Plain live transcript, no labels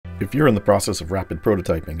If you're in the process of rapid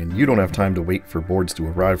prototyping and you don't have time to wait for boards to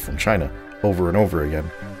arrive from China over and over again,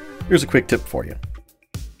 here's a quick tip for you.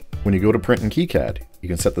 When you go to print in KiCad, you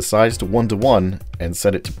can set the size to 1:1 and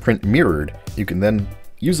set it to print mirrored. You can then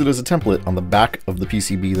use it as a template on the back of the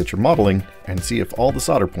PCB that you're modeling and see if all the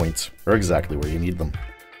solder points are exactly where you need them.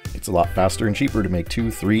 It's a lot faster and cheaper to make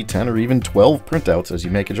 2, 3, 10, or even 12 printouts as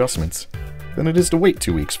you make adjustments than it is to wait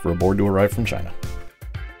 2 weeks for a board to arrive from China.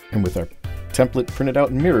 And with our template printed out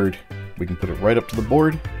and mirrored, we can put it right up to the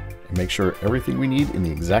board and make sure everything we need in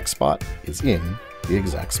the exact spot is in the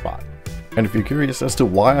exact spot. And if you're curious as to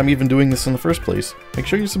why I'm even doing this in the first place, make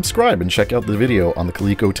sure you subscribe and check out the video on the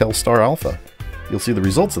Coleco Telstar Alpha. You'll see the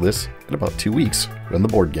results of this in about 2 weeks when the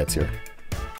board gets here.